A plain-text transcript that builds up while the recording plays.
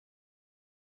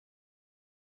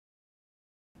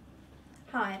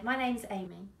Hi, my name's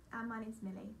Amy. And my name's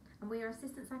Milly. And we are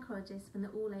assistant psychologists from the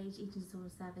All-Age Eating Disorder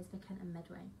Service for Kent and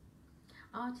Medway.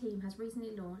 Our team has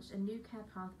recently launched a new care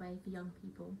pathway for young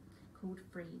people called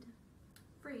FREED.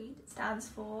 FREED stands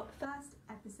for First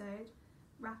Episode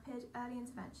Rapid Early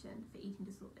Intervention for Eating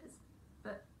Disorders.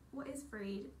 But what is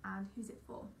FREED and who's it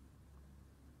for?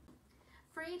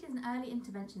 FREED is an early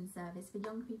intervention service for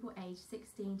young people aged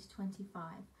 16 to 25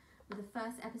 with the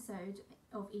first episode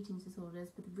of eating disorders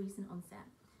with recent onset.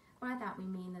 By that we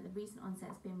mean that the recent onset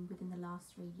has been within the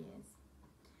last 3 years.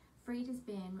 FREED is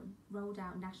being rolled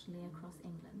out nationally across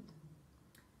England.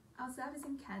 Our service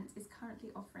in Kent is currently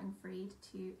offering FREED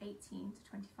to 18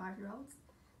 to 25-year-olds,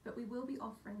 but we will be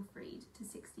offering FREED to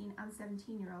 16 and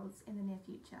 17-year-olds in the near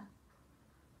future.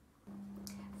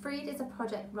 FREED is a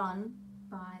project run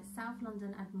by South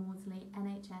London and Maudsley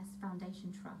NHS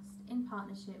Foundation Trust in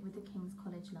partnership with the King's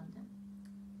College London.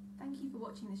 Thank you for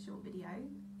watching this short video.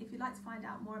 If you'd like to find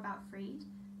out more about FREED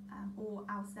or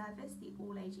our service, the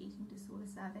All-Age Eating Disorder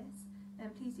Service,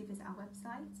 then please do visit our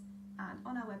website. And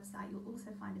on our website you'll also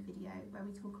find a video where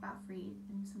we talk about FREED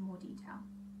in some more detail.